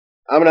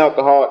I'm an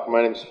alcoholic.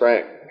 My name's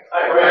Frank.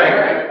 Hi,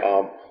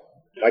 Frank.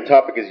 My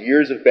topic is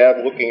years of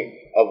bad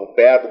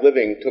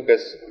living took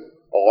us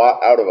a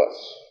lot out of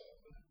us.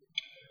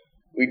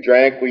 We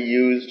drank, we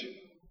used,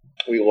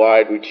 we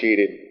lied, we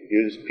cheated,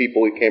 used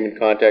people we came in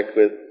contact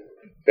with,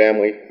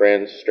 family,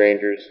 friends,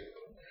 strangers,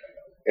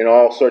 in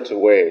all sorts of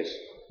ways.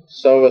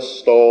 Some of us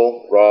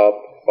stole,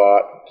 robbed,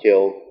 fought,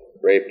 killed,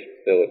 raped,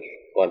 pillaged,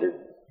 plundered.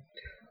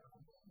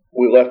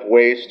 We left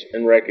waste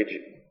and wreckage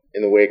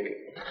in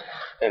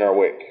our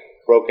wake.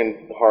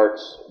 Broken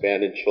hearts,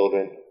 abandoned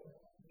children,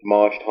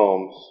 demolished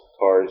homes,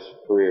 cars,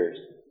 careers.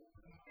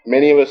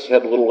 Many of us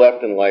had little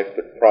left in life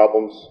but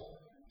problems,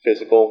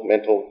 physical,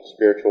 mental,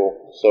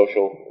 spiritual,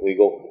 social,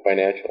 legal,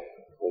 financial,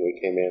 when we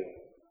came in.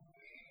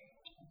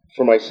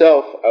 For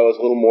myself, I was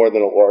little more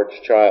than a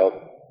large child.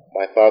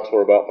 My thoughts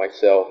were about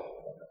myself.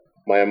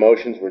 My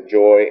emotions were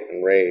joy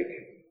and rage.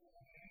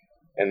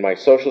 And my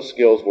social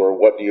skills were,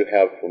 what do you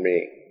have for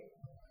me?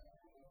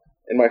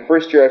 In my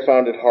first year, I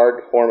found it hard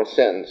to form a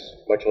sentence,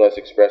 much less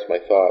express my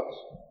thoughts.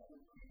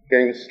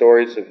 Hearing the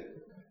stories of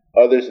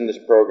others in this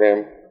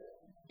program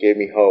gave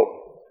me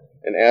hope,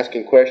 and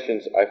asking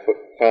questions, I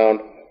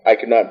found I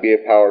could not be a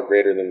power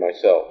greater than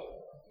myself.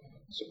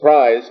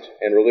 Surprised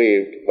and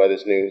relieved by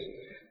this news,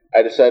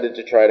 I decided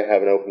to try to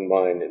have an open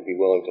mind and be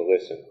willing to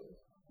listen,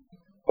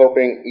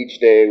 hoping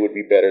each day would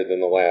be better than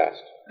the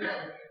last,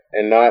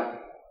 and not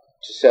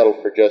to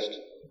settle for just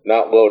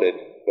not loaded,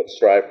 but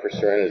strive for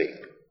serenity.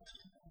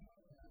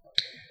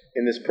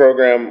 In this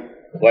program,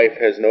 life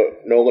has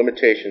no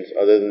limitations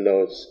other than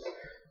those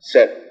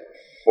set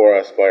for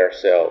us by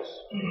ourselves.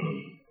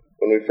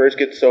 When we first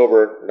get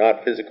sober,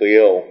 not physically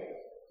ill,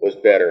 was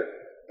better,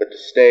 but to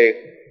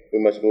stay,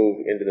 we must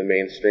move into the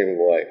mainstream of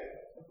life.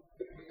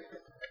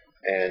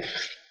 And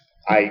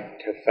I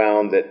have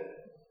found that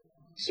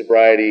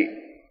sobriety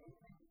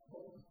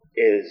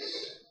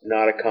is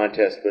not a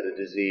contest but a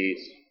disease.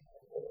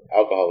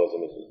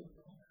 Alcoholism is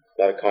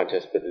not a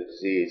contest but a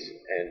disease,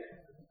 and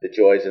the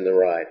joy's in the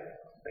ride.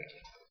 Thank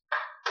you.